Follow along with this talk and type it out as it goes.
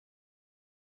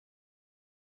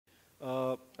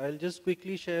I'll just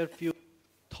quickly share a few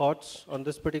thoughts on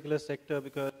this particular sector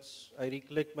because I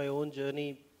recollect my own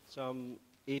journey some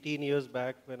 18 years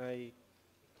back when I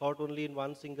thought only in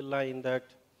one single line that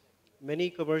many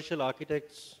commercial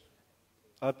architects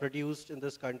are produced in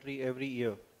this country every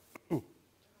year.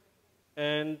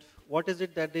 And what is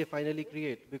it that they finally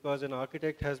create? Because an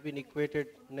architect has been equated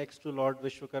next to Lord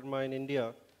Vishwakarma in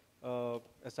India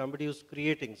as somebody who's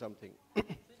creating something.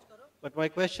 But my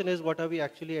question is, what are we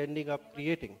actually ending up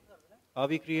creating? Are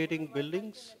we creating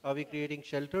buildings? Are we creating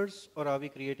shelters? Or are we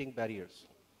creating barriers?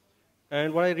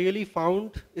 And what I really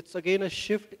found, it's again a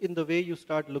shift in the way you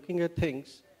start looking at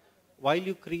things. While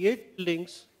you create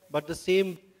buildings, but the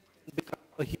same becomes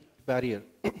a huge barrier,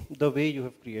 the way you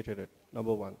have created it,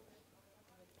 number one.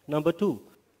 Number two,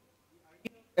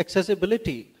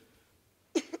 accessibility.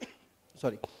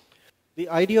 Sorry. The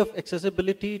idea of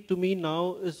accessibility to me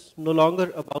now is no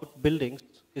longer about buildings,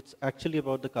 it's actually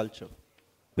about the culture.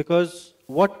 Because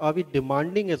what are we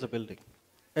demanding as a building?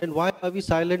 And why are we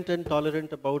silent and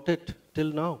tolerant about it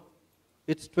till now?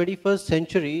 It's 21st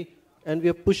century and we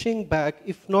are pushing back,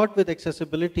 if not with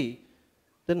accessibility,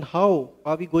 then how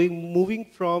are we moving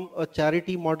from a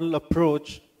charity model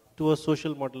approach to a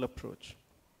social model approach?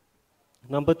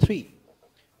 Number three,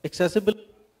 accessibility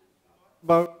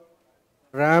about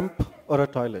ramp or a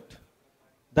toilet.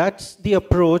 That's the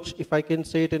approach, if I can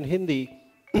say it in Hindi,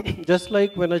 just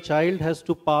like when a child has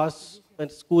to pass a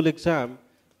school exam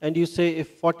and you say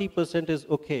if 40% is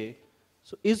okay,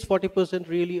 so is 40%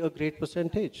 really a great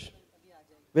percentage?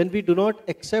 When we do not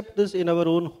accept this in our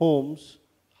own homes,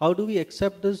 how do we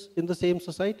accept this in the same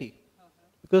society?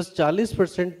 Because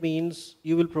 40% means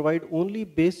you will provide only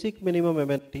basic minimum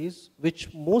amenities,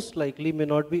 which most likely may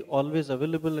not be always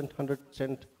available in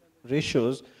 100%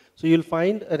 ratios. So you'll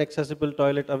find an accessible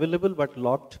toilet available but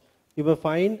locked. You will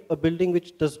find a building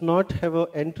which does not have an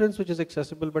entrance which is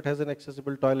accessible but has an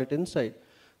accessible toilet inside.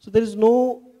 So there is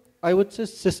no, I would say,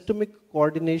 systemic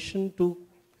coordination to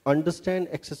understand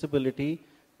accessibility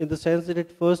in the sense that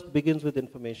it first begins with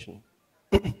information.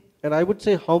 And I would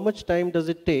say, how much time does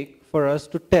it take for us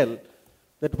to tell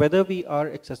that whether we are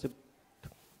accessible?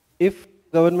 If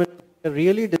government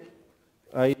really did,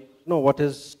 I don't know what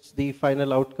is the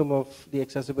final outcome of the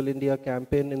Accessible India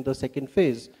campaign in the second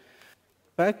phase.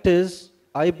 Fact is,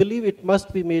 I believe it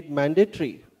must be made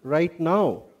mandatory right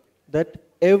now that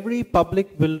every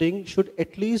public building should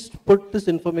at least put this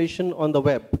information on the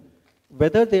web,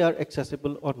 whether they are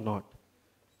accessible or not.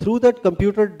 Through that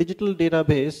computer digital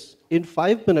database, in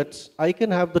 5 minutes, I can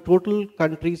have the total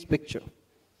country's picture.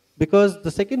 Because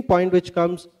the second point which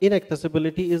comes in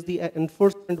accessibility is the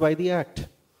enforcement by the act.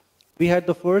 We had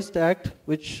the first act,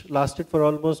 which lasted for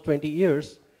almost 20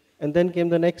 years, and then came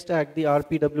the next act, the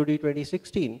RPWD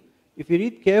 2016. If you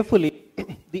read carefully,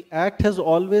 the act has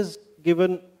always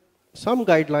given some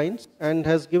guidelines and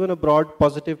has given a broad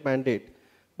positive mandate.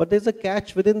 But there's a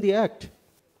catch within the act.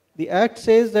 The act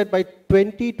says that by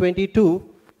 2022,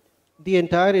 the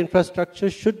entire infrastructure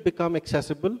should become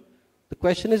accessible. The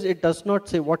question is, it does not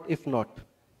say what if not.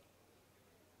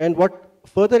 And what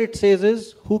further it says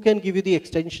is, who can give you the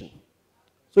extension?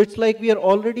 So it's like we are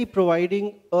already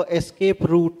providing an escape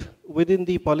route within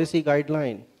the policy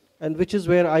guideline, and which is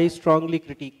where I strongly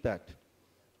critique that.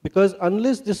 Because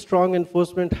unless this strong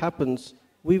enforcement happens,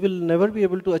 we will never be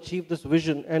able to achieve this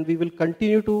vision, and we will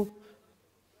continue to,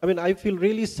 I feel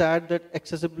really sad that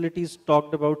accessibility is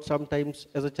talked about sometimes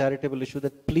as a charitable issue,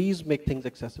 that please make things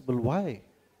accessible. Why?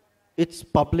 It's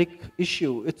public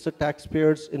issue, it's a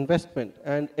taxpayer's investment,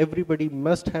 and everybody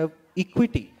must have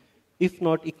equity, if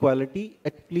not equality,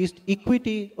 at least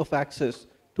equity of access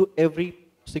to every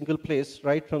single place,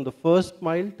 right from the first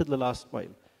mile to the last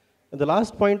mile. And the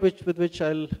last point with which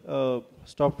I'll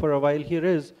stop for a while here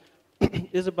is,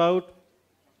 is about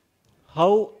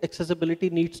how accessibility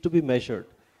needs to be measured.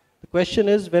 The question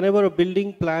is, whenever a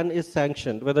building plan is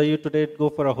sanctioned, whether you today go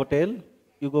for a hotel,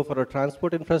 you go for a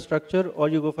transport infrastructure, or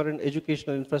you go for an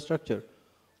educational infrastructure,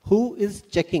 who is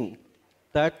checking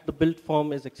that the built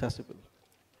form is accessible?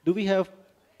 Do we have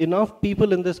enough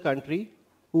people in this country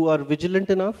who are vigilant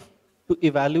enough to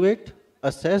evaluate,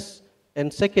 assess,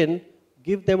 and second,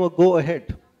 give them a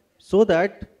go-ahead so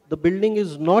that the building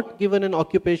is not given an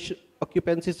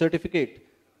occupancy certificate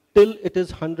till it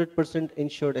is 100%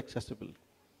 ensured accessible?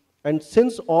 And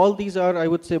since all these are, I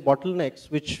would say, bottlenecks,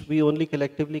 which we only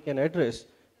collectively can address,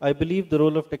 I believe the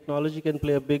role of technology can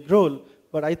play a big role,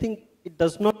 but I think it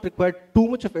does not require too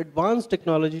much of advanced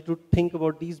technology to think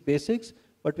about these basics,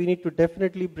 but we need to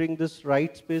definitely bring this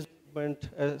rights-based movement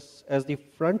as the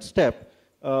front step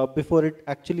before it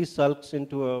actually sulks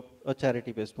into a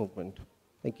charity-based movement.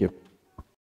 Thank you.